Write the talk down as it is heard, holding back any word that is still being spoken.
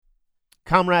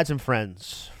Comrades and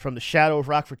friends, from the shadow of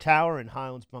Rockford Tower in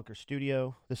Highlands Bunker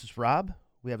Studio, this is Rob.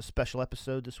 We have a special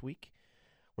episode this week.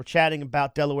 We're chatting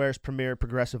about Delaware's premier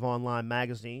progressive online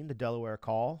magazine, The Delaware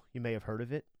Call. You may have heard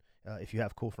of it if you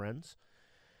have cool friends.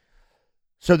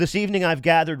 So this evening I've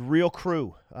gathered real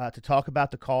crew to talk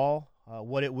about The Call,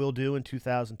 what it will do in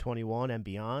 2021 and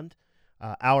beyond,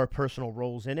 our personal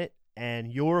roles in it,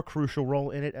 and your crucial role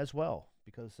in it as well,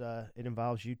 because it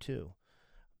involves you too,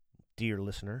 dear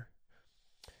listener.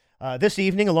 This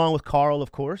evening, along with Carl,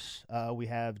 of course, we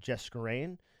have Jess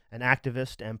Skarain, an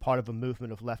activist and part of a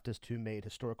movement of leftists who made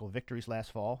historical victories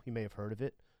last fall. You may have heard of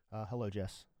it. Hello,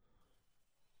 Jess.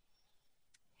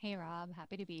 Hey, Rob.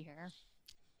 Happy to be here.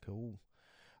 Cool.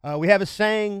 We have a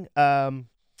saying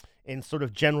in sort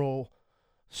of general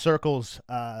circles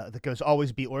that goes,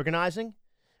 always be organizing.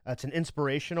 It's an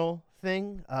inspirational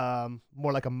thing,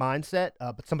 more like a mindset,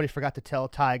 but somebody forgot to tell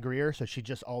Ty Greer, so she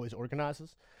just always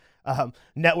organizes.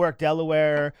 Network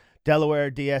Delaware, Delaware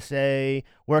DSA,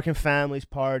 Working Families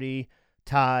Party.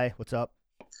 Ty, what's up?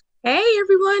 Hey,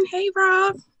 everyone. Hey,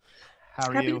 Rob.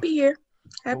 How are Happy you? to be here.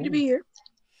 Happy to be here.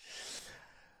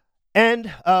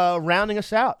 And rounding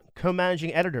us out,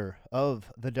 co-managing editor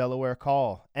of The Delaware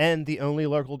Call and the only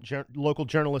local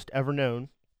journalist ever known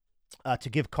to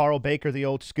give Carl Baker the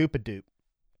old scoop-a-doop,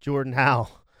 Jordan Howe.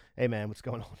 Hey, man, what's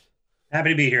going on? Happy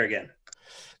to be here again.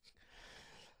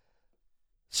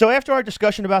 So after our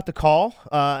discussion about The Call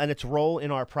and its role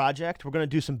in our project, we're going to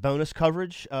do some bonus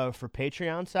coverage for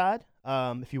Patreon side.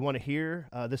 If you want to hear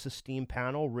this esteemed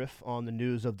panel riff on the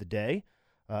news of the day,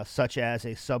 such as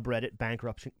a subreddit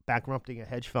bankrupting a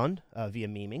hedge fund via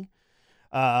memeing,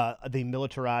 the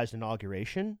militarized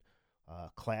inauguration,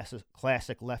 classic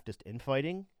leftist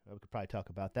infighting, we could probably talk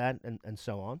about that, and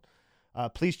so on.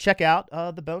 Please check out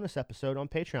the bonus episode on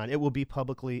Patreon. It will be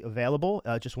publicly available.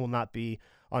 Just will not be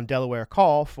on Delaware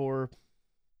Call for,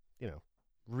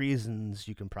 reasons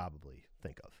you can probably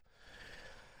think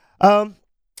of.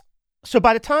 So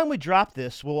by the time we drop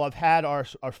this, we'll have had our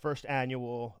first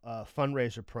annual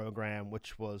fundraiser program,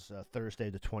 which was Thursday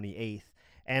the 28th.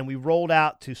 And we rolled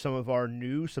out to some of our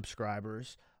new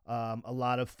subscribers a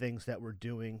lot of things that we're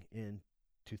doing in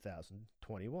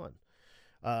 2021.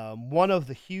 One of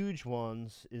the huge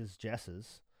ones is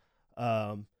Jess's.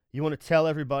 You want to tell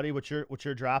everybody what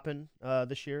you're dropping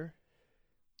this year?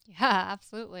 Yeah,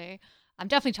 absolutely. I'm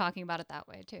definitely talking about it that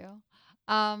way too.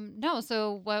 No,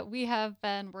 so what we have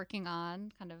been working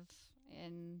on kind of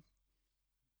in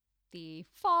the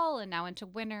fall and now into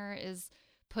winter is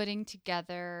putting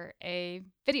together a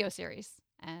video series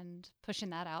and pushing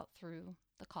that out through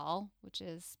The Call, which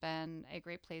has been a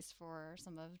great place for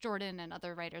some of Jordan and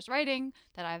other writers writing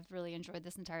that I've really enjoyed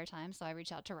this entire time. So I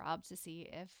reached out to Rob to see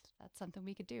if that's something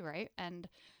we could do, right? And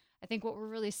I think what we're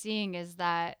really seeing is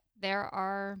that there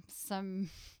are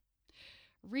some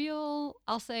real,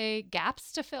 I'll say,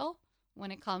 gaps to fill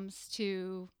when it comes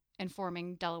to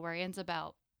informing Delawareans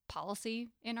about policy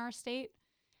in our state.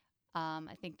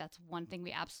 I think that's one thing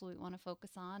we absolutely want to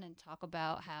focus on and talk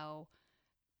about how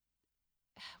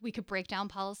we could break down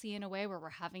policy in a way where we're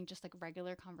having just like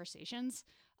regular conversations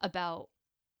about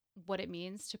what it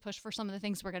means to push for some of the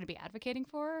things we're going to be advocating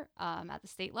for at the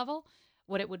state level,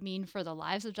 what it would mean for the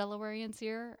lives of Delawareans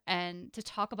here, and to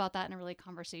talk about that in a really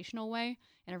conversational way,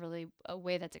 in a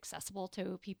way that's accessible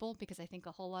to people, because I think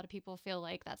a whole lot of people feel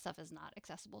like that stuff is not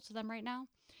accessible to them right now.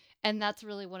 And that's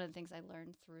really one of the things I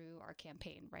learned through our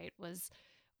campaign, right, was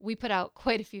we put out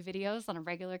quite a few videos on a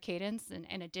regular cadence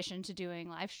in addition to doing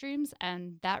live streams,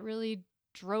 and that really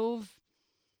drove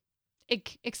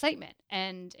excitement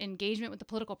and engagement with the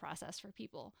political process for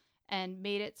people and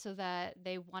made it so that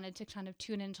they wanted to kind of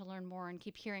tune in to learn more and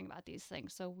keep hearing about these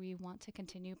things. So we want to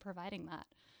continue providing that.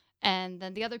 And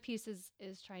then the other piece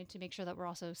is trying to make sure that we're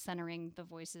also centering the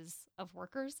voices of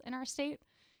workers in our state.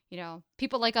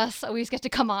 People like us always get to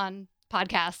come on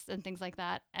podcasts and things like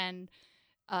that. And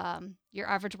your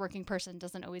average working person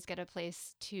doesn't always get a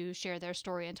place to share their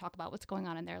story and talk about what's going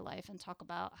on in their life and talk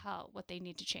about what they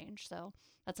need to change. So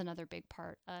that's another big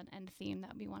part and theme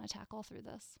that we want to tackle through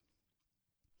this.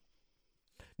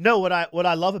 No, what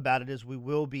I love about it is we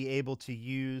will be able to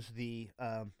use the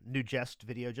new Jest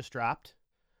video just dropped.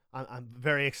 I'm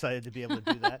very excited to be able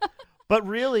to do that. But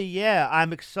really, yeah,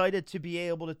 I'm excited to be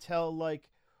able to tell like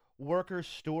workers'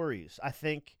 stories. I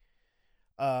think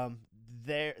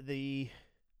the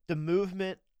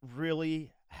movement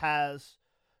really has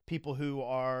people who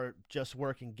are just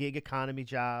working gig economy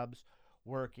jobs,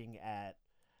 working at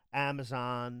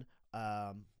Amazon,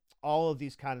 all of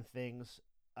these kind of things,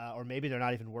 or maybe they're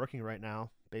not even working right now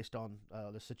based on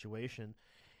the situation.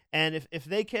 And if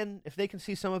they can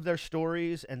see some of their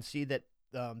stories and see that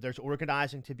there's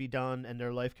organizing to be done and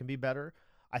their life can be better,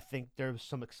 I think there's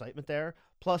some excitement there.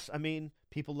 Plus, I mean,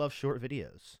 people love short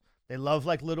videos. They love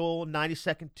like little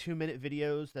 90-second, 2-minute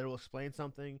videos that will explain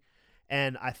something.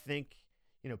 And I think,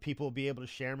 people will be able to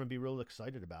share them and be real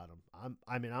excited about them.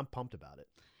 I'm pumped about it.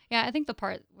 Yeah, I think the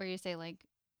part where you say like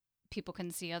people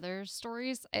can see other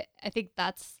stories, I think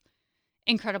that's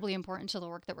incredibly important to the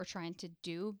work that we're trying to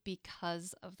do,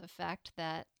 because of the fact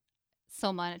that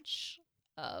so much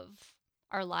of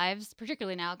our lives,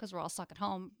 particularly now because we're all stuck at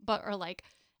home, but are like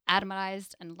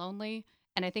atomized and lonely.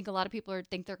 And I think a lot of people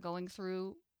think they're going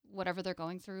through whatever they're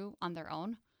going through on their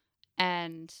own.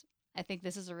 And I think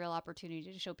this is a real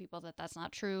opportunity to show people that that's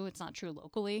not true. It's not true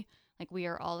locally. Like, we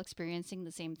are all experiencing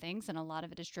the same things, and a lot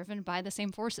of it is driven by the same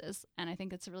forces. And I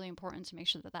think it's really important to make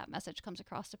sure that that message comes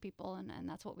across to people, and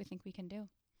that's what we think we can do.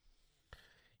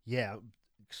 Yeah,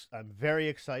 I'm very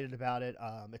excited about it.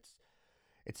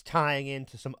 It's tying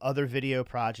into some other video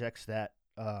projects that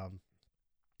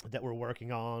that we're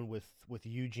working on with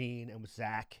Eugene and with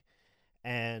Zach,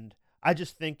 and I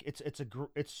just think it's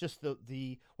just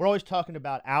the we're always talking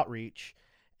about outreach,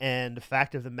 and the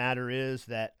fact of the matter is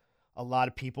that a lot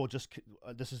of people just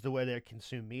this is the way they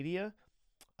consume media,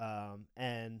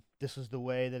 and this is the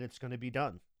way that it's going to be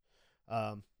done.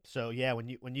 So yeah,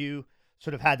 when you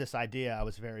sort of had this idea, I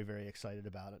was very, very excited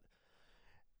about it.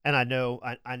 And I know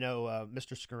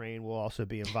Mr. Skirane will also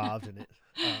be involved in it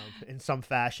in some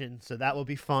fashion, so that will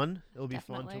be fun. It will be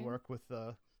fun to work with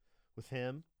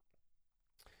him.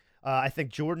 I think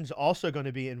Jordan's also going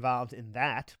to be involved in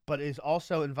that, but is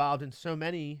also involved in so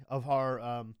many of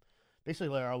our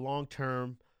basically our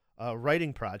long-term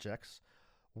writing projects.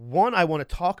 One I want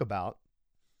to talk about.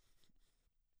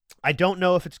 I don't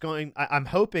know if it's going. I'm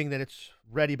hoping that it's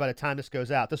ready by the time this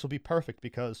goes out. This will be perfect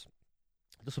because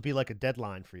this will be like a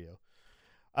deadline for you.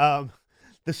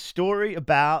 The story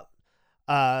about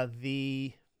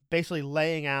the basically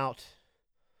laying out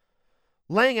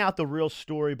the real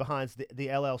story behind the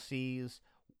LLCs,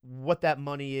 what that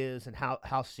money is, and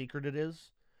how secret it is.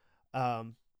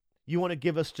 You want to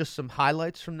give us just some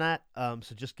highlights from that?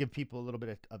 So just give people a little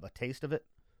bit of a taste of it.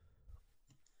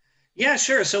 Yeah,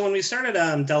 sure. So when we started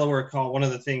Delaware Call, one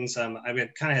of the things I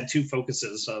kind of had two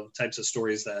focuses of types of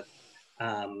stories that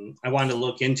I wanted to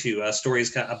look into,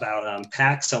 stories about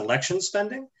PACs and election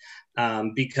spending,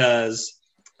 because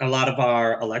a lot of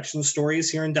our election stories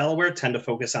here in Delaware tend to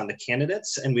focus on the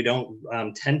candidates, and we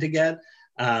don't tend to get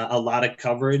a lot of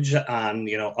coverage on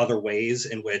other ways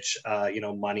in which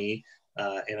money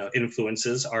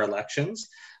influences our elections.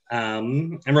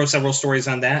 And wrote several stories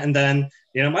on that. And then,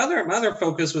 my other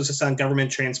focus was just on government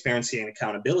transparency and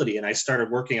accountability. And I started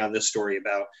working on this story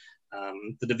about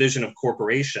the division of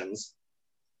corporations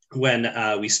when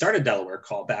we started Delaware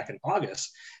Call back in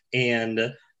August.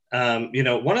 And,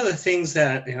 one of the things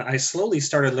that I slowly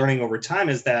started learning over time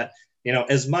is that,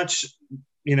 as much,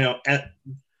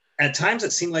 at times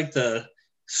it seemed like the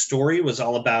story was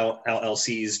all about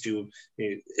LLCs do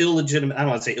illegitimate, I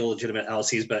don't want to say illegitimate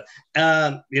LLCs, but,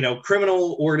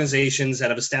 criminal organizations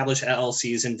that have established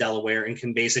LLCs in Delaware and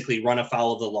can basically run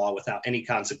afoul of the law without any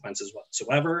consequences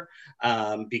whatsoever,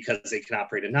 because they can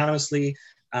operate anonymously.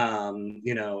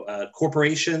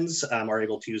 Corporations are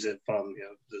able to use it from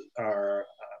our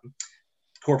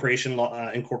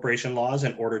incorporation laws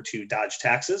in order to dodge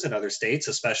taxes in other states,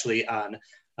 especially on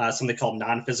something called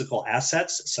non-physical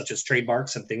assets, such as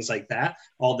trademarks and things like that.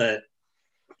 All the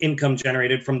income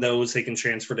generated from those, they can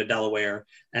transfer to Delaware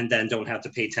and then don't have to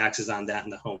pay taxes on that in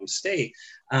the home state.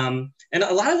 And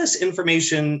a lot of this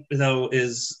information, though,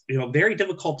 is very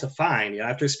difficult to find.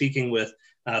 After speaking with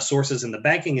sources in the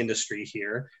banking industry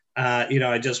here,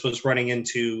 I just was running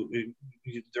into,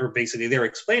 or basically they were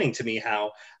explaining to me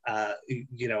how,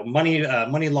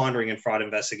 money laundering and fraud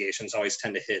investigations always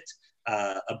tend to hit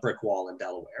a brick wall in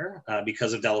Delaware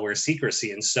because of Delaware's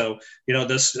secrecy. And so,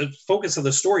 the focus of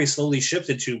the story slowly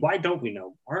shifted to, why don't we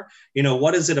know more?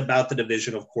 What is it about the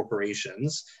division of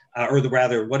corporations,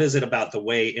 what is it about the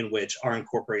way in which our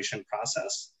incorporation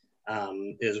process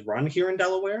is run here in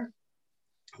Delaware,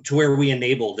 to where we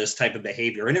enable this type of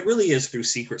behavior? And it really is through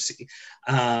secrecy.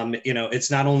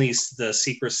 It's not only the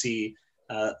secrecy,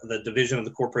 the division of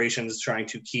the corporations trying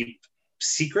to keep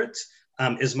secret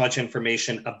as much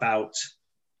information about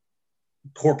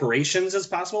corporations as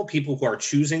possible, people who are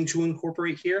choosing to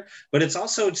incorporate here, but it's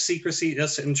also secrecy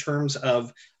just in terms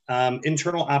of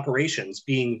internal operations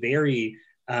being very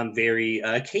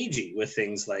cagey with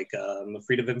things like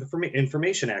Freedom of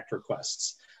Information Act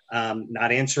requests.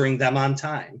 Not answering them on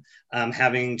time,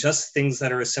 having just things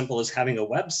that are as simple as having a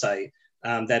website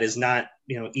that is not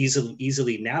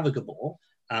easily navigable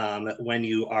when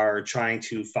you are trying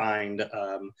to find,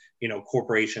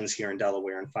 corporations here in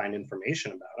Delaware and find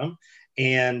information about them.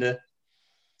 And,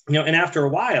 and after a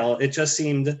while, it just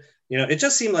seemed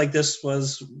like this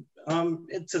was,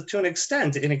 to an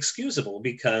extent, inexcusable,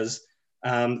 because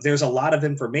there's a lot of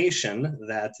information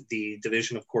that the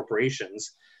Division of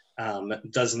Corporations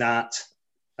does not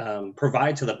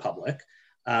provide to the public,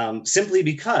 simply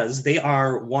because they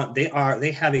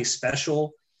have a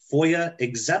special FOIA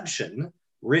exemption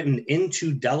written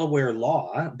into Delaware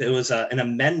law. There was an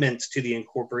amendment to the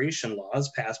incorporation laws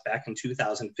passed back in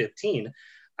 2015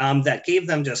 that gave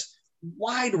them just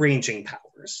wide-ranging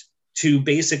powers to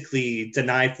basically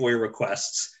deny FOIA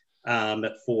requests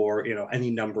for any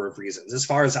number of reasons. As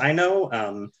far as I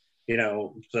know,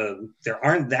 there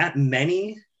aren't that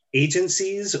many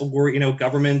agencies or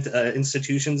government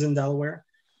institutions in Delaware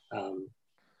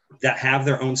that have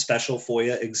their own special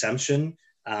FOIA exemption.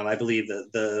 I believe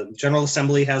the General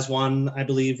Assembly has one, I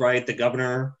believe, right? The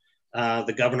governor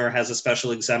has a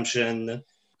special exemption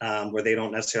where they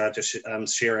don't necessarily have to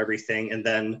share everything. And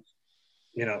then,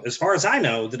 as far as I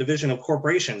know, the Division of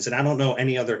Corporations, and I don't know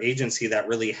any other agency that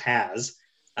really has,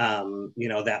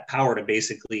 that power to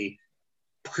basically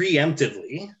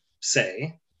preemptively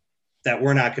say that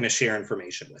we're not going to share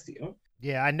information with you.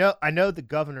 Yeah, I know the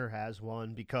governor has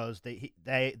one, because they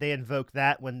invoke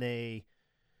that when they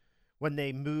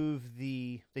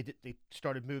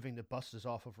started moving the buses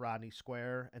off of Rodney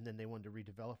Square, and then they wanted to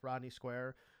redevelop Rodney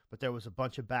Square. But there was a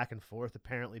bunch of back and forth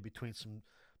apparently between some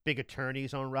big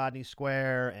attorneys on Rodney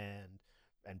Square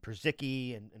and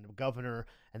Przicki and the governor,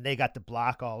 and they got to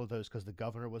block all of those because the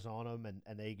governor was on them,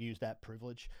 and they used that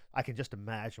privilege. I can just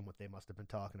imagine what they must have been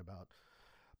talking about.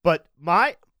 But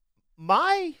my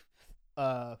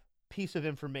piece of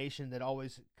information that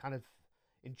always kind of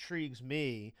intrigues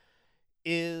me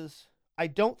is, I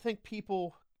don't think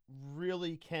people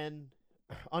really can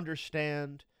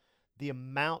understand the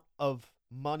amount of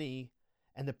money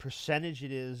and the percentage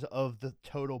it is of the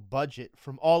total budget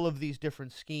from all of these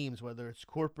different schemes, whether it's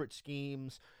corporate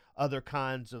schemes, other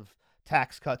kinds of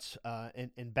tax cuts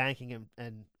in banking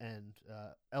and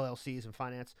LLCs and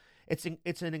finance. It's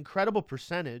an incredible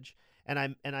percentage,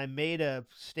 and I made a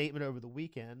statement over the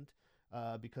weekend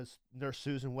because Nurse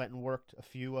Susan went and worked a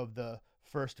few of the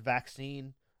first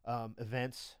vaccine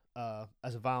events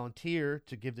as a volunteer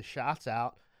to give the shots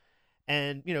out,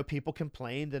 and people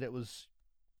complained that it was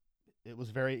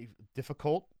very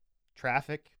difficult,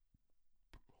 traffic,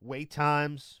 wait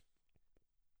times,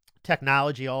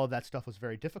 technology, all of that stuff was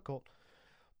very difficult.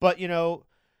 But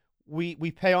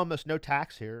we pay almost no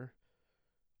tax here.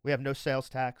 We have no sales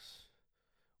tax.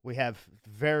 We have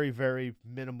very, very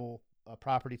minimal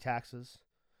property taxes.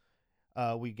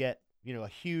 We get a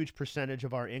huge percentage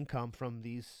of our income from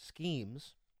these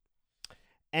schemes.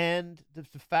 And the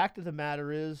fact of the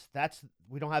matter is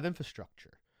we don't have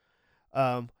infrastructure.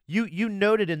 You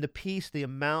noted in the piece the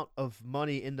amount of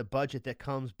money in the budget that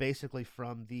comes basically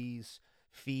from these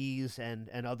fees and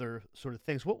other sort of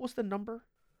things. What was the number?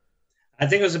 I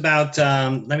think it was about,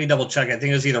 let me double check. I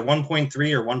think it was either 1.3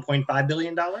 or $1.5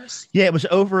 billion. Yeah, it was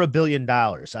over $1 billion.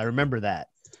 I remember that.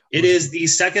 It is the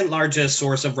second largest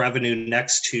source of revenue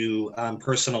next to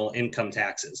personal income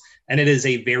taxes. And it is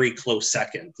a very close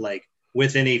second, like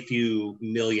within a few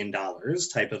 $1 million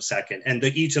type of second. And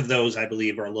each of those, I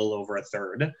believe, are a little over a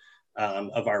third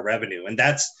of our revenue. And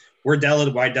that's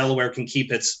why Delaware can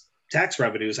keep its tax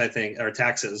revenues, I think, or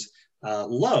taxes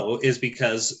low, is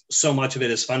because so much of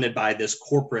it is funded by this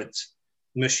corporate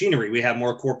machinery. We have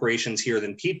more corporations here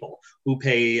than people who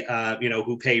pay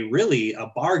really a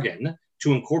bargain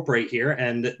to incorporate here.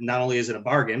 And not only is it a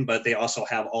bargain, but they also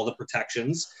have all the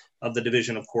protections of the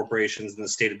Division of Corporations in the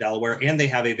state of Delaware. And they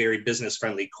have a very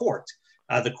business-friendly court,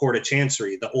 the Court of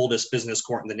Chancery, the oldest business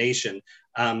court in the nation,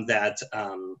 and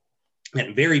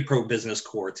very pro-business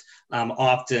court,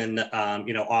 often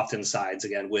sides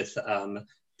again with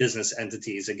business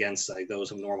entities against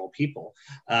those of normal people,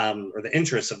 or the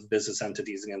interests of business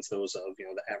entities against those of the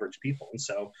average people. And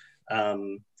so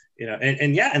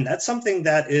and that's something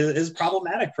that is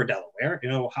problematic for Delaware.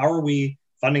 How are we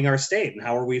funding our state, and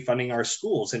how are we funding our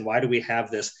schools, and why do we have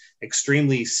this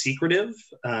extremely secretive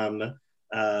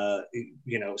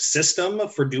system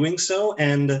for doing so?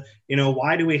 And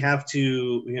why do we have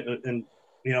to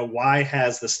why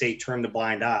has the state turned a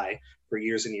blind eye for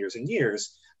years and years and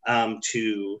years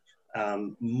to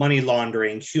money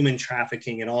laundering, human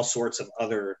trafficking, and all sorts of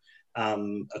other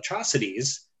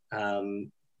atrocities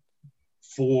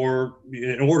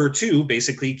in order to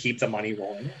basically keep the money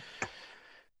rolling in?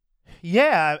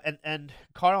 Yeah, and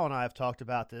Carl and I have talked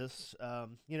about this.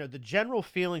 The general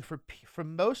feeling for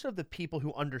most of the people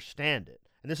who understand it,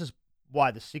 and this is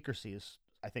why the secrecy is,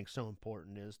 I think, so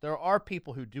important, is there are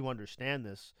people who do understand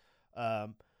this,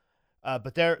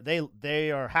 but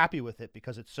they are happy with it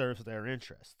because it serves their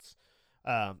interests.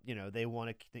 They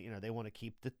want to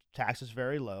keep the taxes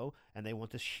very low, and they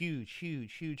want this huge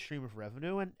stream of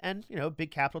revenue, and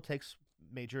big capital takes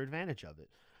major advantage of it.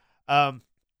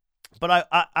 But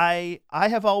I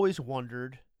have always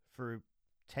wondered for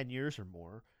 10 years or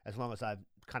more, as long as I've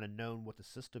kind of known what the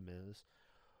system is,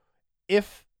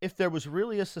 if there was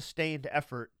really a sustained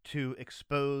effort to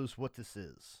expose what this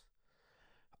is.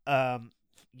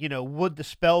 Would the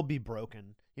spell be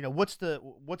broken? What's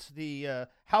the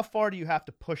how far do you have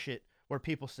to push it where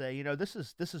people say, this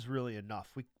is really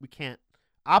enough. We can't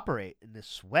operate in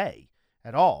this way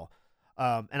at all.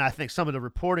 And I think some of the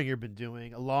reporting you've been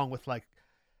doing, along with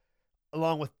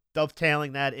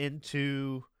dovetailing that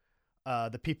into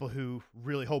the people who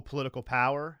really hold political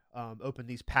power, open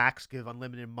these PACs, give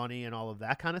unlimited money and all of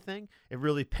that kind of thing, it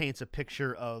really paints a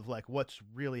picture of like what's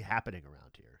really happening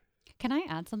around here. Can I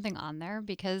add something on there?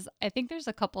 Because I think there's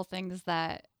a couple things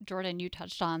that, Jordan, you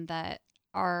touched on that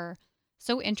are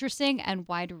so interesting and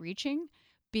wide reaching,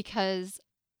 because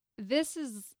this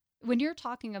is when you're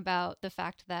talking about the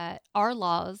fact that our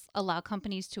laws allow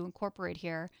companies to incorporate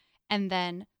here and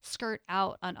then skirt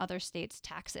out on other states'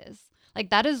 taxes. Like,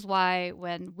 that is why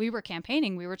when we were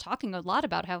campaigning, we were talking a lot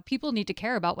about how people need to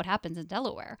care about what happens in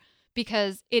Delaware,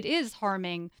 because it is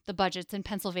harming the budgets in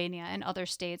Pennsylvania and other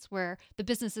states where the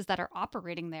businesses that are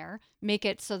operating there make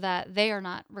it so that they are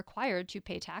not required to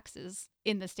pay taxes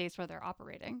in the states where they're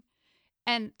operating.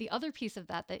 And the other piece of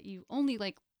that you only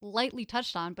like lightly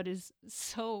touched on, but is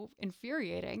so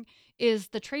infuriating, is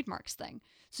the trademarks thing.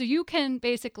 So you can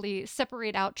basically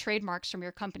separate out trademarks from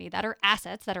your company that are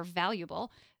assets that are valuable,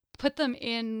 put them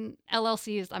in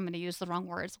LLCs, I'm going to use the wrong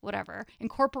words, whatever,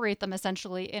 incorporate them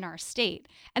essentially in our state.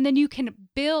 And then you can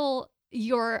bill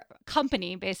your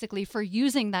company basically for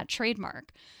using that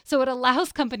trademark. So it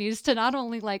allows companies to not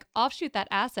only like offshoot that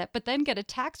asset, but then get a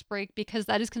tax break because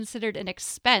that is considered an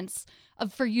expense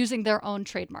for using their own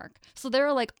trademark. So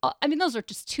they're like, those are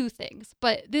just two things,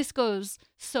 but this goes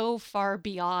so far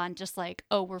beyond just like,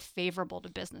 oh, we're favorable to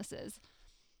businesses.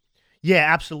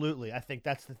 Yeah, absolutely. I think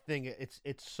that's the thing.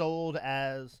 It's sold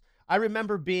as. I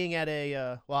remember being at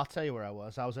I'll tell you where I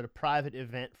was. I was at a private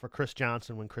event for Chris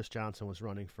Johnson when Chris Johnson was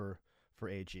running for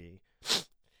AG,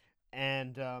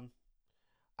 and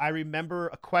I remember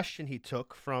a question he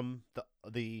took from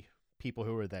the people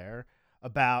who were there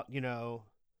about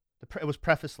it was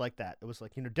prefaced like that. It was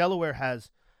like, Delaware has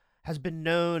been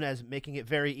known as making it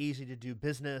very easy to do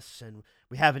business, and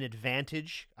we have an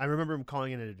advantage. I remember him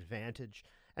calling it an advantage.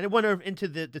 And it went into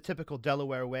the typical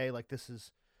Delaware way, like this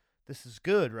is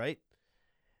good, right?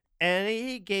 And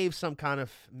he gave some kind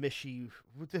of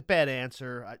with a bad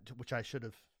answer, which I should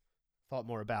have thought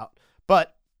more about.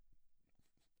 But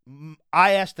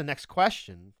I asked the next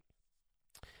question,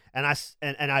 and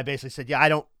I basically said, yeah, I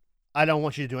don't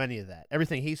want you to do any of that.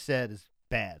 Everything he said is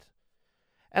bad.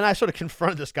 And I sort of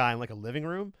confronted this guy in like a living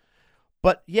room.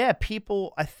 But yeah,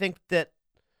 people, I think that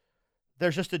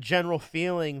there's just a general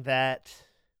feeling that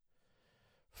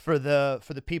for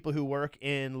the people who work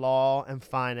in law and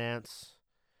finance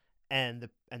and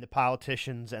the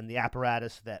politicians and the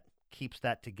apparatus that keeps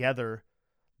that together,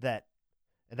 that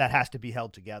has to be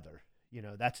held together.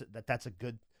 That's a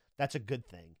good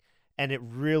thing. And it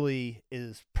really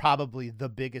is probably the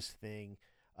biggest thing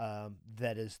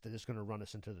that is going to run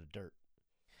us into the dirt.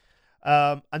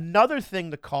 Another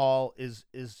thing the call is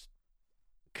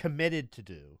committed to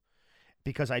do,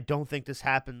 because I don't think this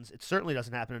happens. It certainly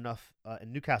doesn't happen enough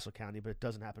in Newcastle County, but it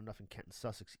doesn't happen enough in Kent and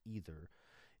Sussex either,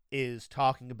 is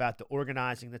talking about the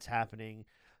organizing that's happening,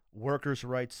 workers'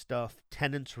 rights stuff,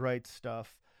 tenants' rights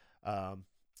stuff,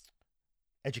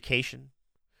 education.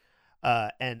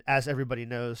 And as everybody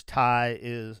knows, Ty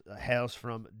hails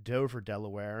from Dover,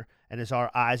 Delaware, and is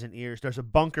our eyes and ears. There's a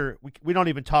bunker. We don't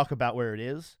even talk about where it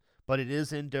is, but it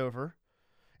is in Dover.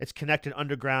 It's connected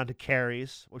underground to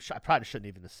Carey's, which I probably shouldn't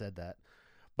even have said that.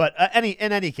 But in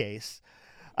any case,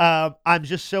 I'm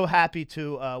just so happy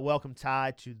to welcome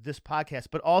Ty to this podcast,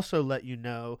 but also let you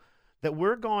know that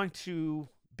we're going to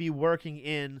be working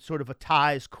in sort of a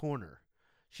Ty's corner.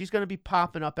 She's going to be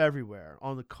popping up everywhere,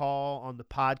 on the call, on the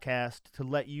podcast, to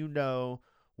let you know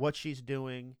what she's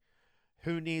doing,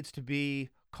 who needs to be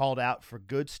called out for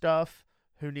good stuff,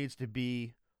 who needs to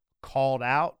be called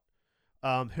out,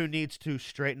 who needs to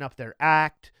straighten up their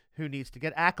act, who needs to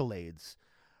get accolades.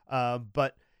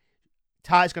 But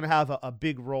Ty's going to have a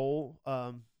big role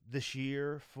this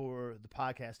year for the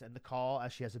podcast and the call,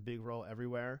 as she has a big role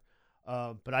everywhere.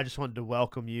 But I just wanted to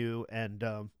welcome you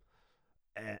and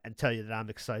and tell you that I'm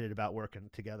excited about working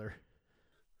together.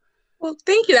 Well,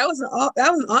 thank you. That was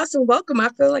an awesome welcome. I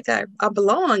feel like I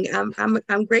belong.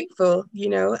 I'm grateful.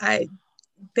 I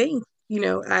think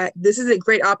this is a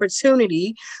great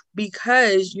opportunity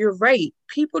because you're right.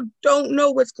 People don't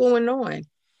know what's going on,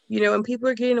 and people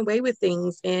are getting away with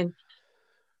things. And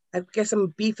I guess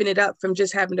I'm beefing it up from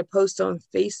just having to post on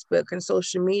Facebook and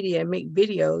social media and make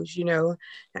videos.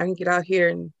 I can get out here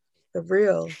in the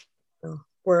real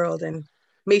world and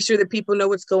make sure that people know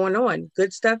what's going on.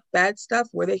 Good stuff, bad stuff,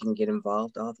 where they can get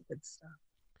involved, all the good stuff.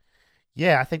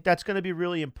 Yeah, I think that's going to be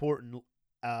really important.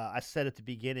 I said at the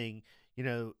beginning,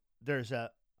 there's a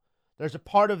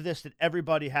part of this that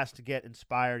everybody has to get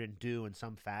inspired and do in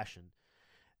some fashion.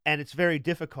 And it's very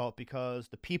difficult because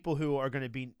the people who are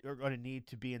going to need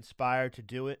to be inspired to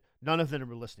do it, none of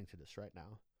them are listening to this right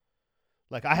now.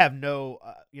 Like I have no,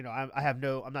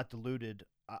 I'm not deluded.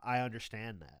 I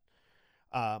understand that.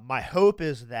 My hope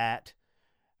is that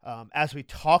as we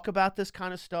talk about this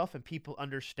kind of stuff and people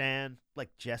understand,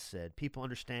 like Jess said, people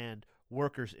understand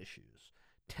workers' issues,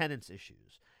 tenants'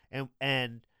 issues,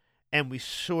 and we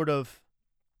sort of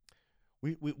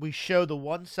we show the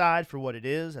one side for what it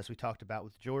is, as we talked about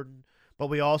with Jordan, but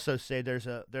we also say there's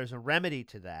a remedy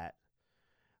to that,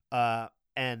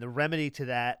 and the remedy to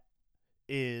that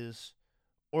is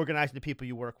organizing the people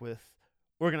you work with,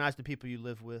 organizing the people you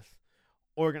live with,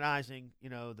 organizing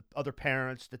the other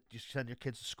parents that you send your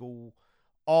kids to school,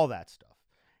 all that stuff,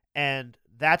 and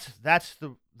that's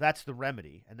the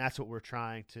remedy, and that's what we're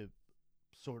trying to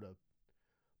sort of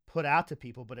put out to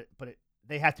people, but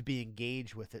they have to be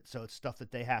engaged with it. So it's stuff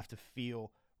that they have to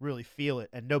really feel it.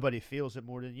 And nobody feels it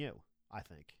more than you, I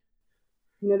think.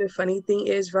 The funny thing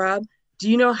is, Rob, do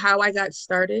you know how I got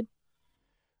started?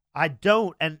 I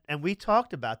don't. And we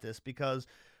talked about this because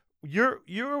you're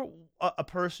a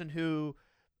person who,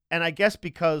 and I guess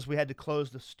because we had to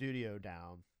close the studio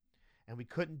down and we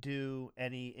couldn't do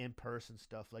any in-person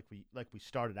stuff like we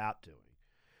started out doing.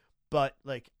 But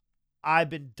like,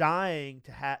 I've been dying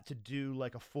to do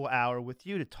like a 4-hour with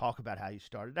you to talk about how you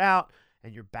started out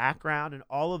and your background and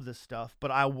all of this stuff, but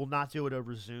I will not do it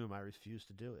over Zoom. I refuse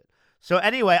to do it. So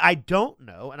anyway, I don't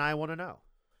know, and I want to know.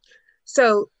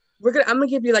 So I'm gonna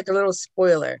give you like a little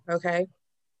spoiler, okay?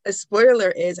 A spoiler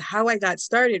is how I got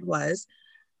started was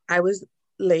I was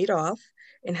laid off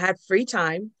and had free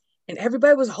time, and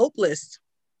everybody was hopeless.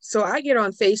 So I get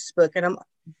on Facebook and I'm,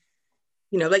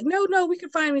 like, no, we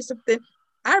can find me something.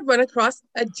 I run across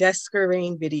a Jessica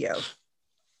Rain video.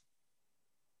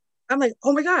 I'm like,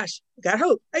 oh my gosh, I got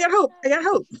hope. Love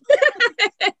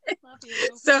you.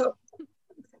 So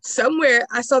somewhere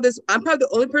I saw this, I'm probably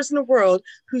the only person in the world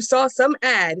who saw some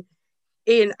ad,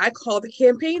 and I called the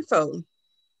campaign phone.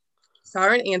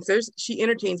 Siren answers. She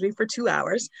entertains me for 2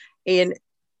 hours. And,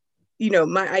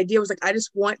 my idea was like, I just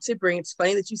want to bring, it's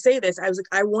funny that you say this. I was like,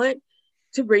 I want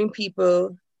to bring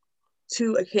people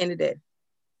to a candidate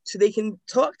so they can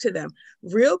talk to them,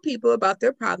 real people about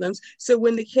their problems. So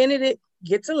when the candidate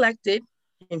gets elected,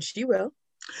 and she will,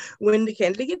 when the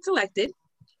candidate gets elected,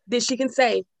 then she can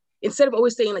say, instead of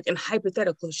always saying like in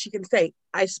hypothetical, she can say,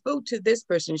 I spoke to this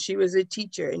person. She was a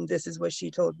teacher and this is what she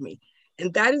told me.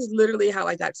 And that is literally how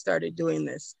I got started doing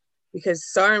this, because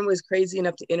Sarin was crazy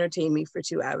enough to entertain me for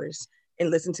 2 hours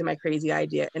and listen to my crazy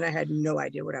idea. And I had no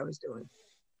idea what I was doing.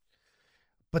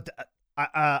 But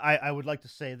I would like to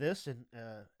say this, and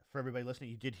for everybody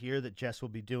listening, you did hear that Jess will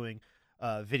be doing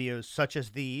videos such as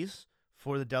these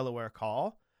for the Delaware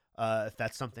Call. If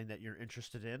that's something that you're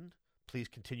interested in, please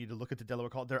continue to look at the Delaware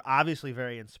Call. They're obviously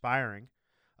very inspiring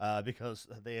because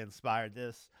they inspired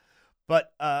this.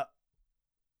 But I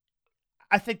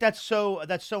think that's so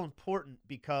important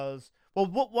because, well,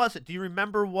 what was it? Do you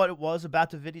remember what it was about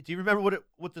the video? Do you remember what it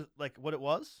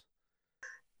was?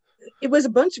 It was a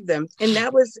bunch of them. And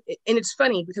it's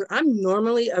funny because I'm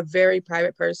normally a very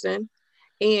private person.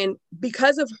 And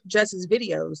because of Jess's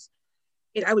videos,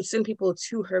 I would send people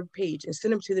to her page and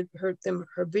send them to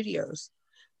her videos.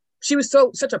 She was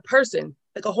such a person,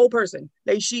 like a whole person.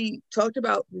 Like she talked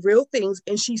about real things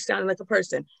and she sounded like a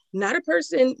person, not a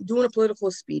person doing a political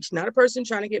speech, not a person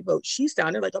trying to get votes. She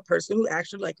sounded like a person who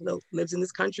actually lives in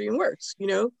this country and works,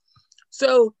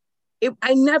 So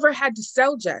I never had to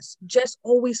sell Jess. Jess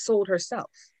always sold herself.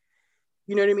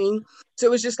 You know what I mean? So it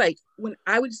was just like when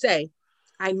I would say,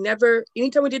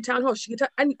 anytime we did town hall, she could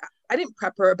talk. I didn't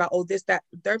prep her about, this, that,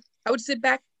 third. I would sit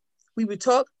back, we would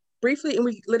talk briefly and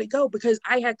we let it go because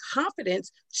I had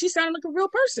confidence. She sounded like a real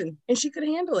person and she could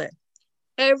handle it.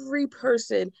 Every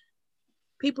person,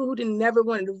 people who never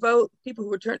wanted to vote, people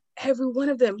who returned, every one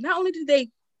of them, not only did they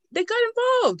got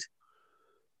involved,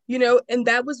 and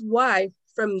that was why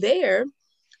from there,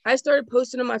 I started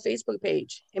posting on my Facebook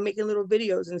page and making little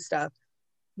videos and stuff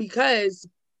because,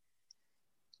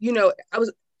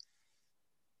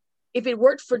 if it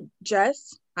worked for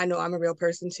Jess, I know I'm a real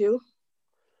person too.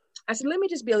 I said, let me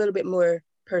just be a little bit more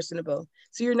personable.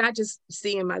 So you're not just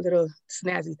seeing my little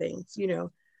snazzy things, I'm going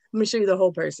to show you the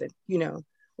whole person, when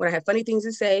I have funny things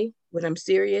to say, when I'm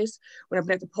serious, when I've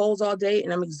been at the polls all day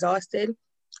and I'm exhausted,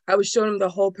 I was showing them the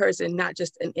whole person, not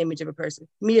just an image of a person,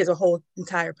 me as a whole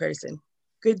entire person.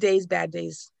 Good days, bad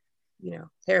days,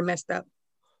 hair messed up,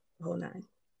 the whole nine.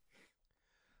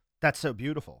 That's so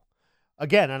beautiful.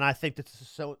 Again, and I think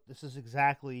this is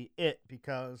exactly it,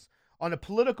 because on the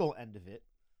political end of it,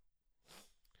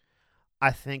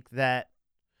 I think that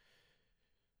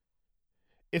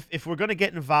if we're going to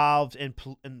get involved in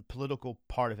political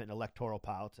part of it, in electoral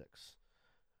politics,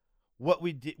 what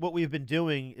we've been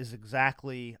doing is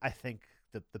exactly, I think,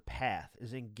 the path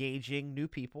is engaging new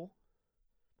people,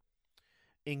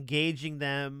 engaging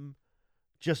them,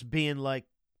 just being like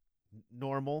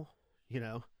normal,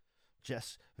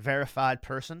 just verified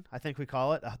person. I think we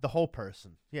call it the whole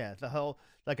person. Yeah, the whole,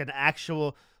 like an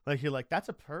actual, like you're like, that's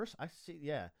a person. I see.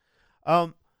 Yeah.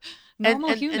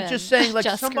 Normal human. And just saying, like,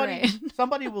 Just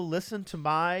somebody will listen to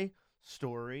my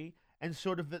story and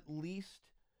sort of at least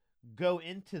go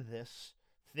into this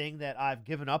thing that I've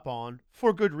given up on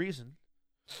for good reason.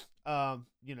 The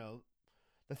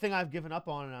thing I've given up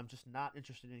on and I'm just not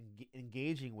interested in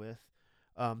engaging with.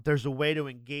 There's a way to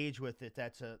engage with it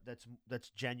that's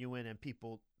genuine and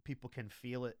people can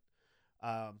feel it.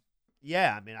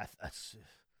 Yeah, I mean,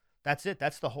 that's it.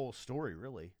 That's the whole story,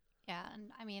 really. Yeah, and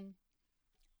I mean,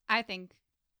 I think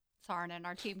Sarn and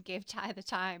our team gave Ty the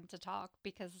time to talk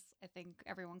because I think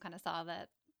everyone kind of saw that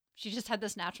she just had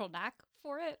this natural knack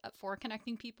for it, for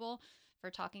connecting people,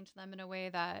 for talking to them in a way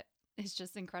that is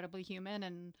just incredibly human.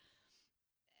 And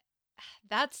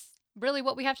that's really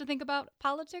what we have to think about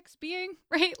politics being,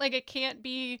 right? Like, it can't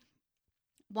be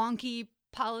wonky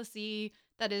policy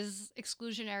that is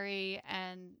exclusionary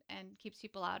and keeps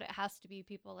people out. It has to be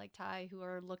people like Ty who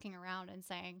are looking around and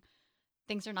saying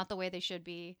things are not the way they should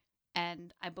be.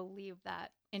 And I believe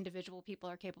that individual people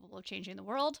are capable of changing the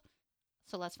world.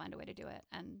 So let's find a way to do it.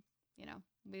 And,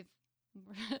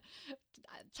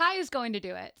 Ty is going to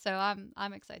do it. So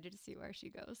I'm excited to see where she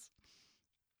goes.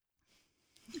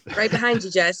 Right behind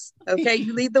you, Jess. Okay,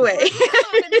 you lead the way.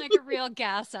 We're having like a real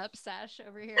gas up sesh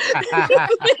over here.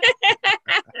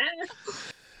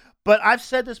 But I've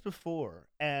said this before,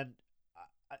 and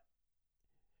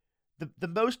the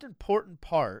most important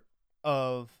part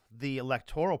of the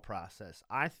electoral process,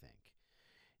 I think,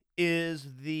 is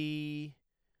the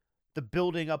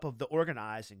building up of the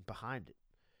organizing behind it.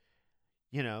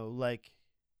 Like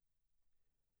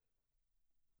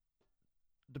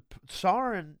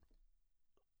Sarn.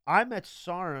 I met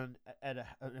Sarn at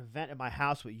an event at my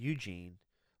house with Eugene,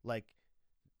 like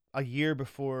a year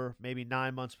before, maybe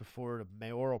 9 months before the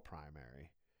mayoral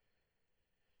primary.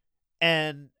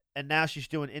 And now she's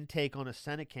doing intake on a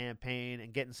Senate campaign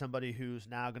and getting somebody who's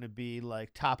now going to be like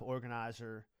top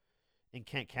organizer in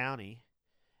Kent County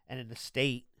and in the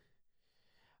state.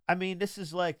 I mean, this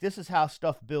is how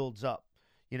stuff builds up.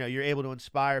 You're able to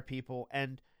inspire people,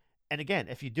 and again,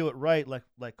 if you do it right,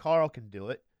 like Carl can do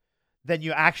it, then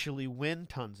you actually win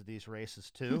tons of these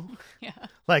races too. Yeah.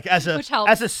 Like as a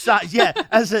side,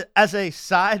 as a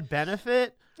side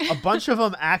benefit, a bunch of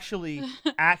them actually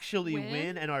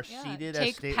win and are seated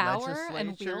as state legislatures.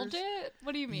 And wield it.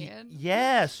 What do you mean?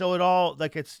 Yeah. So it all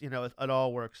it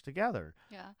all works together.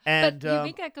 Yeah. And but you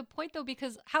make that good point though,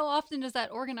 because how often does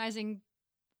that organizing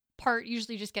part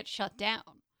usually just get shut down?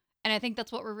 And I think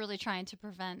that's what we're really trying to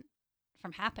prevent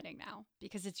from happening now,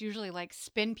 because it's usually like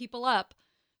spin people up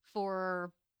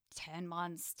for 10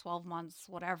 months, 12 months,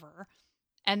 whatever.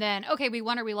 And then, okay, we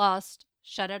won or we lost,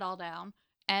 shut it all down.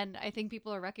 And I think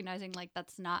people are recognizing like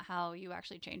that's not how you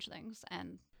actually change things.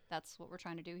 And that's what we're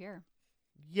trying to do here.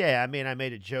 Yeah, I mean, I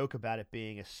made a joke about it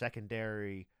being a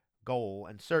secondary goal,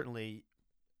 and certainly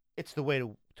it's the way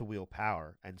to wield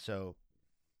power. And so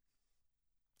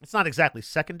it's not exactly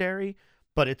secondary,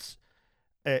 but it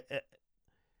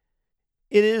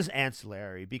is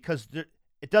ancillary, because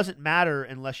it doesn't matter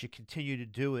unless you continue to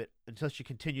do it, unless you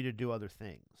continue to do other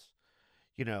things.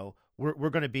 We're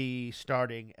going to be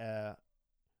starting a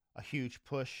huge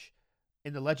push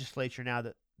in the legislature now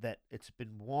that it's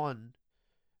been won,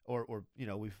 or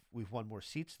we've won more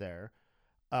seats there.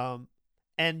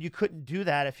 And you couldn't do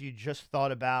that if you just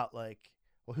thought about like,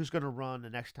 well, who's going to run the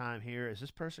next time here? Is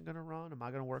this person going to run? Am I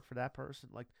going to work for that person?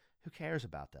 Like, who cares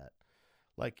about that?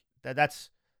 Like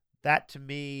that to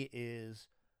me is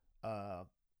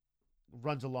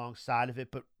runs alongside of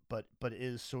it, but but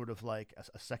is sort of like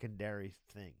a secondary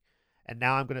thing. And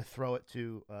now I'm going to throw it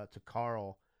to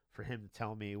Carl for him to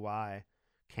tell me why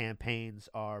campaigns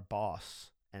are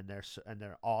boss and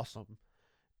they're awesome,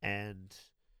 and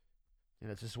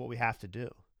this is what we have to do.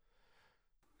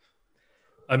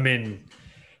 I mean,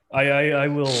 I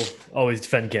will always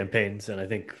defend campaigns, and I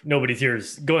think nobody here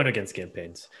is going against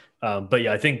campaigns. But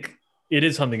yeah, I think it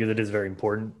is something that is very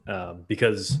important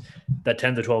because that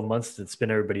 10 to 12 months to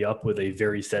spin everybody up with a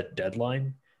very set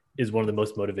deadline is one of the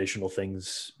most motivational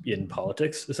things in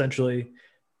politics, essentially.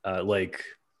 Like,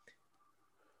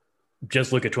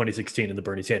 just look at 2016 and the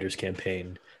Bernie Sanders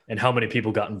campaign and how many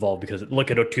people got involved because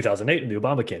look at 2008 in the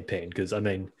Obama campaign. Because, I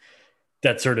mean,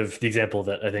 that's sort of the example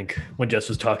that I think when Jess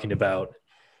was talking about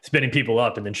spinning people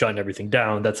up and then shutting everything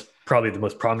down, that's probably the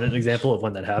most prominent example of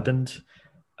when that happened.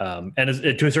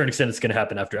 And to a certain extent, it's going to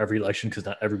happen after every election because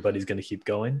not everybody's going to keep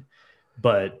going.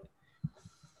 But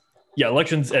yeah,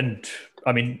 elections, and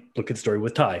I mean, look at the story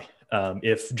with Ty.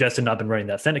 If Jess had not been running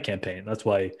that Senate campaign, that's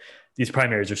why these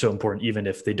primaries are so important, even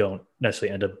if they don't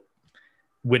necessarily end up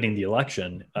winning the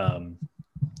election,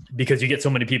 because you get so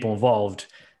many people involved.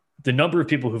 The number of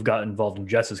people who've gotten involved in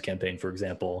Jess's campaign, for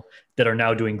example, that are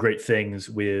now doing great things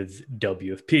with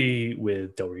WFP,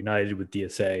 with Delaware United, with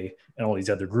DSA, and all these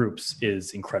other groups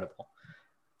is incredible.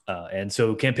 And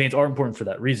so campaigns are important for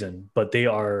that reason, but they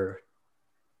are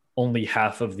only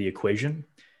half of the equation,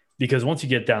 because once you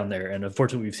get down there, and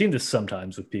unfortunately we've seen this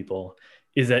sometimes with people,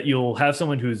 is that you'll have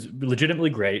someone who's legitimately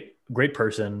great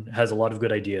person, has a lot of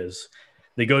good ideas.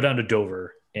 They go down to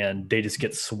Dover and they just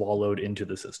get swallowed into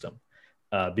the system.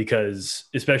 Because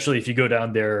especially if you go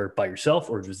down there by yourself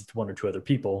or just one or two other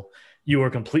people, you are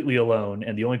completely alone.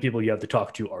 And the only people you have to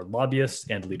talk to are lobbyists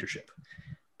and leadership.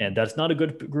 And that's not a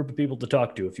good group of people to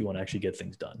talk to if you want to actually get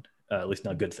things done, at least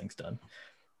not good things done.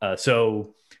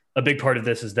 So a big part of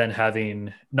this is then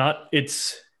having the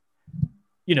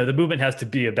movement has to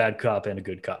be a bad cop and a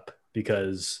good cop,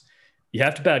 because you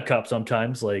have to bad cop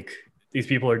sometimes. Like, these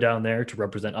people are down there to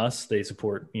represent us. They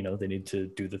support, they need to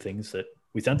do the things that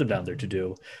we sent them down there to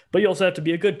do, but you also have to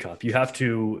be a good cop. You have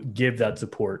to give that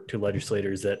support to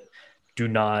legislators that do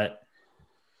not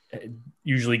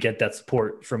usually get that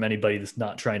support from anybody that's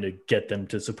not trying to get them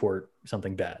to support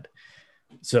something bad.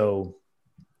 So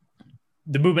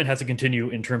the movement has to continue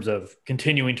in terms of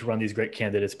continuing to run these great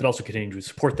candidates, but also continuing to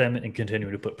support them and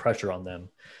continuing to put pressure on them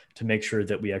to make sure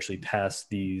that we actually pass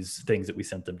these things that we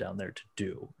sent them down there to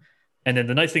do. And then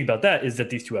the nice thing about that is that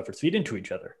these two efforts feed into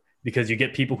each other, because you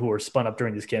get people who are spun up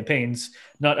during these campaigns.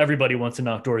 Not everybody wants to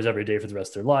knock doors every day for the rest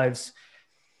of their lives.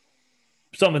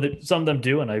 Some of them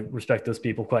do, and I respect those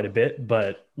people quite a bit,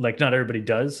 but like, not everybody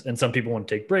does. And some people want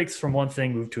to take breaks from one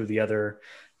thing, move to the other.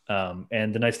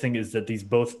 And the nice thing is that these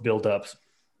both build up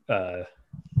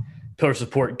pillar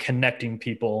support, connecting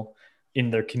people in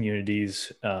their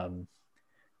communities.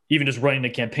 Even just running a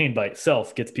campaign by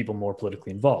itself gets people more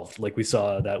politically involved. Like, we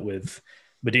saw that with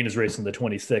Medina's race in the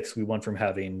 26th. We went from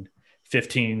having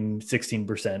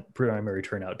 16% primary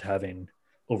turnout to having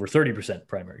over 30%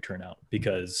 primary turnout,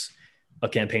 because a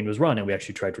campaign was run and we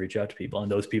actually tried to reach out to people.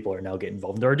 And those people are now getting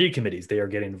involved in the RD committees. They are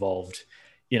getting involved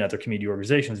in other community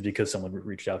organizations because someone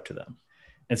reached out to them.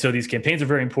 And so these campaigns are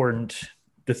very important.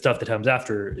 The stuff that comes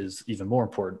after is even more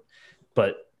important,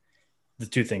 but the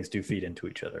two things do feed into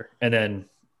each other. And then,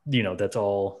 it's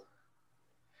all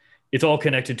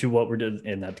connected to what we're doing,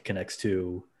 and that connects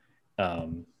to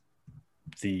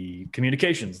the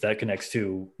communications, that connects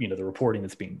to, the reporting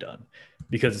that's being done,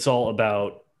 because it's all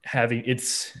about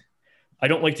I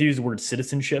don't like to use the word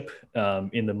citizenship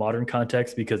in the modern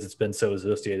context, because it's been so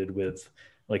associated with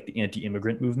like the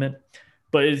anti-immigrant movement,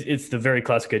 but it's the very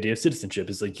classic idea of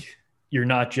citizenship. Is like, you're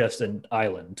not just an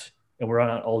island, and we're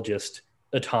not all just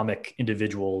atomic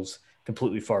individuals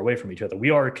completely far away from each other. We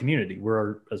are a community.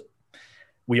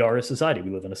 We are a society.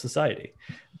 We live in a society.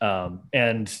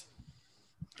 And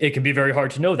it can be very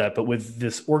hard to know that, but with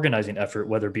this organizing effort,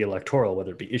 whether it be electoral,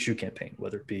 whether it be issue campaign,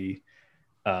 whether it be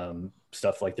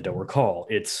stuff like the Delaware Call,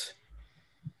 it's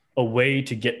a way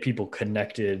to get people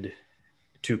connected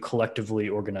to collectively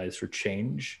organize for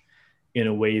change in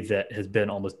a way that has been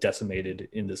almost decimated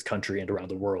in this country and around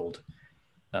the world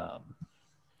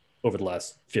over the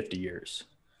last 50 years.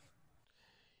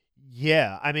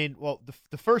 Yeah, I mean, well,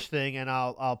 the first thing, and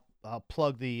I'll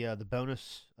plug the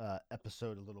bonus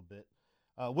episode a little bit.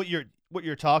 What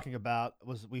you're talking about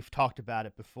was, we've talked about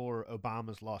it before,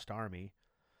 Obama's Lost Army.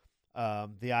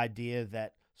 The idea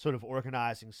that sort of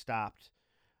organizing stopped.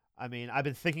 I mean, I've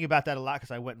been thinking about that a lot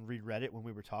because I went and reread it when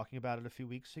we were talking about it a few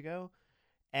weeks ago.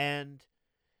 And,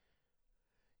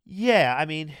 Yeah, I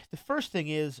mean, the first thing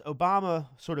is Obama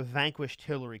sort of vanquished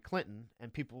Hillary Clinton,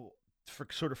 and people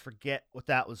sort of forget what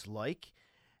that was like.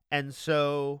 And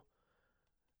so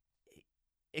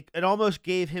it almost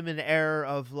gave him an air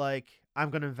of like, I'm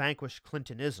going to vanquish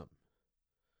Clintonism.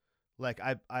 Like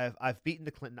I've beaten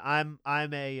the Clinton. I'm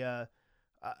a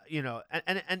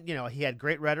and you know, he had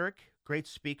great rhetoric, great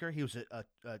speaker. He was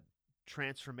a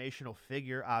transformational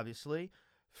figure, obviously,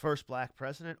 first black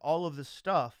president. All of this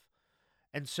stuff,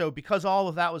 and so because all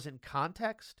of that was in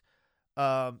context,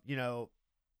 you know,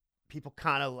 people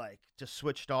kind of like just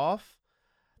switched off.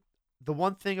 The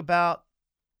one thing about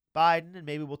Biden, and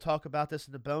maybe we'll talk about this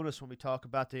in the bonus when we talk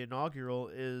about the inaugural,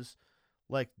 is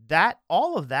like that.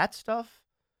 All of that stuff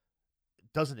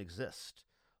doesn't exist.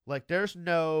 Like there's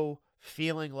no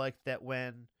feeling like that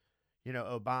when, you know,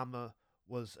 Obama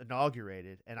was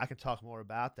inaugurated, and I can talk more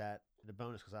about that in the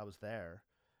bonus because I was there.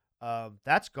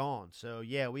 That's gone. So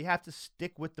yeah, we have to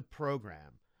stick with the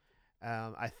program.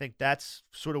 I think that's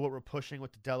sort of what we're pushing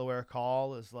with the Delaware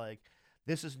Call is like,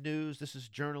 this is news, this is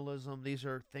journalism, these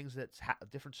are things that's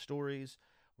different stories.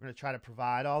 We're going to try to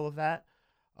provide all of that.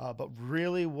 But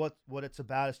really what it's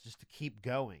about is just to keep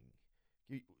going.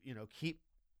 You know, keep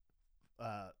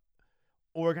uh,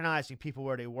 organizing people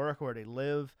where they work, where they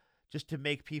live, just to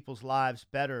make people's lives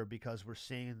better because we're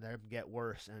seeing them get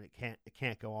worse and it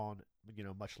can't go on, you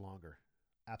know, much longer.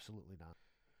 Absolutely not.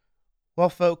 Well,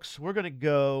 folks, we're going to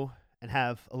go and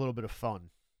have a little bit of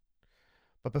fun.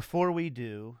 But before we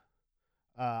do,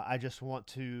 I just want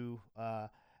to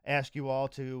ask you all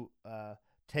to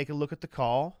take a look at the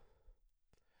call.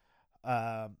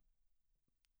 Um,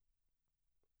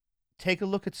 Take a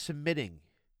look at submitting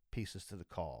pieces to the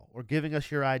call or giving us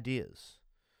your ideas.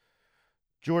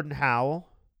 Jordan Howell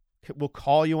will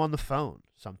call you on the phone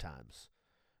sometimes,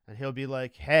 and he'll be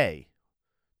like, hey,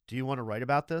 do you want to write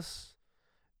about this?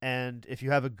 And if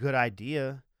you have a good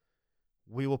idea,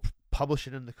 we will publish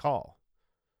it in the call.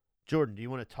 Jordan, do you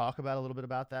want to talk about a little bit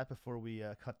about that before we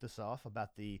cut this off,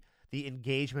 about the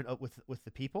engagement with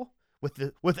the people,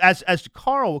 with as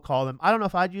Carl will call them? I don't know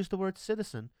if I'd use the word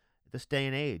citizen at this day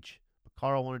and age, but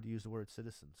Carl wanted to use the word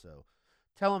citizen. So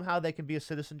tell them how they can be a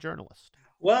citizen journalist.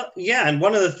 Well, yeah, and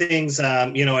one of the things,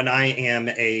 you know, and I am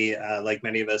like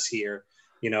many of us here,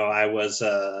 you know, I was,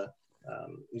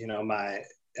 you know,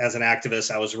 as an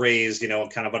activist, I was raised, you know,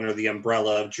 kind of under the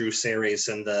umbrella of Drew Saris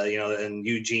and you know, and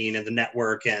Eugene and the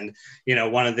network. And, you know,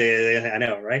 I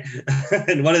know, right?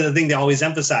 And one of the things they always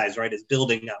emphasize, right, is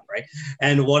building up, right?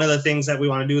 And one of the things that we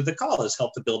want to do with the call is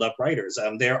help to build up writers.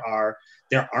 There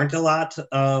aren't a lot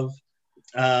of,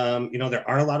 you know, there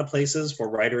aren't a lot of places for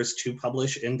writers to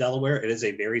publish in Delaware. It is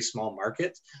a very small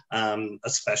market,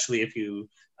 especially if you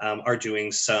are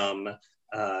doing some,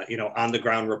 you know, on the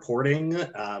ground reporting,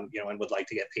 you know, and would like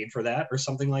to get paid for that or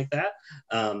something like that.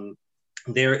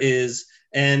 There is,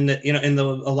 and, you know, in a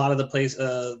lot of the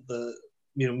the,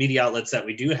 you know, media outlets that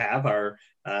we do have are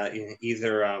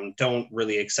either don't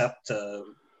really accept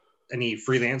any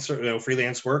freelance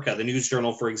work. The News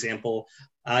Journal, for example,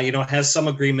 you know, has some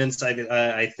agreements,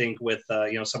 I think, with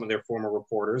you know, some of their former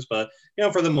reporters, but you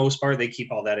know, for the most part, they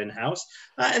keep all that in house.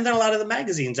 And then a lot of the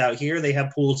magazines out here, they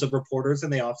have pools of reporters,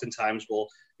 and they oftentimes will,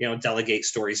 you know, delegate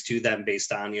stories to them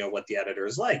based on, you know, what the editor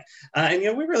is like. And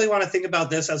you know, we really want to think about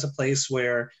this as a place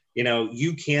where, you know,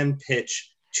 you can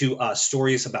pitch to us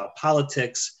stories about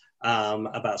politics,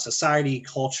 about society,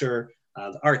 culture,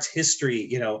 the arts, history,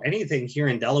 you know, anything here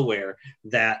in Delaware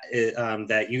that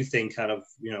that you think kind of,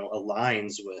 you know,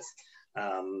 aligns with,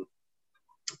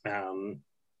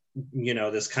 you know,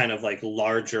 this kind of like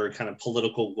larger kind of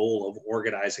political goal of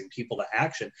organizing people to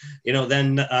action, you know,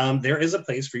 then there is a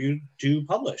place for you to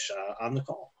publish on the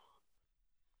call.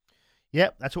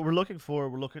 Yep, that's what we're looking for.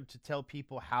 We're looking to tell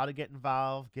people how to get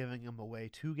involved, giving them a way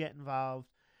to get involved,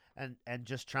 and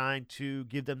just trying to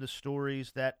give them the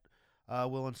stories that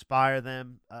will inspire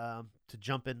them to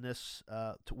jump in this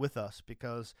with us.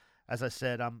 Because, as I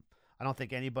said, I don't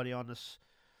think anybody on this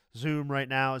Zoom right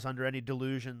now is under any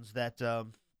delusions that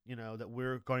you know, that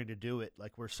we're going to do it.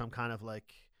 Like we're some kind of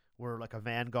like, we're like a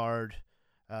vanguard,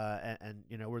 and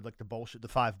you know, we're like the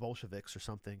five Bolsheviks or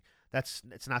something.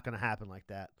 It's not going to happen like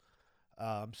that.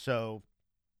 So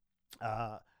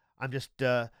I'm just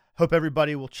hope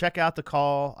everybody will check out the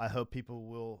call. I hope people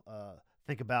will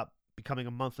think about becoming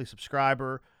a monthly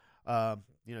subscriber,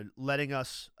 you know, letting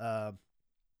us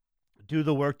do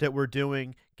the work that we're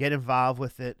doing, get involved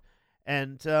with it,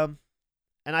 and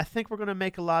I think we're going to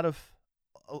make a lot of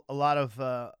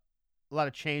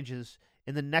changes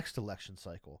in the next election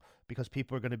cycle because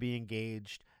people are going to be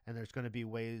engaged, and there's going to be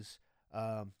ways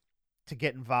to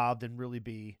get involved and really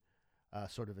be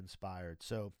sort of inspired.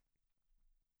 So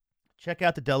Check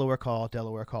out the Delaware Call,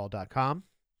 delawarecall.com.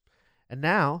 And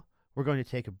now we're going to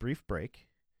take a brief break,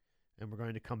 and we're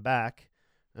going to come back,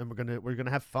 and we're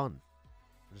gonna have fun.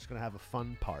 We're just gonna have a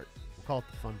fun part. We'll call it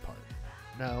the fun part.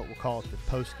 No, we'll call it the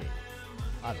post game.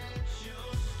 I don't know.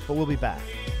 But we'll be back.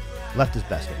 Left is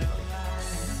best, everybody.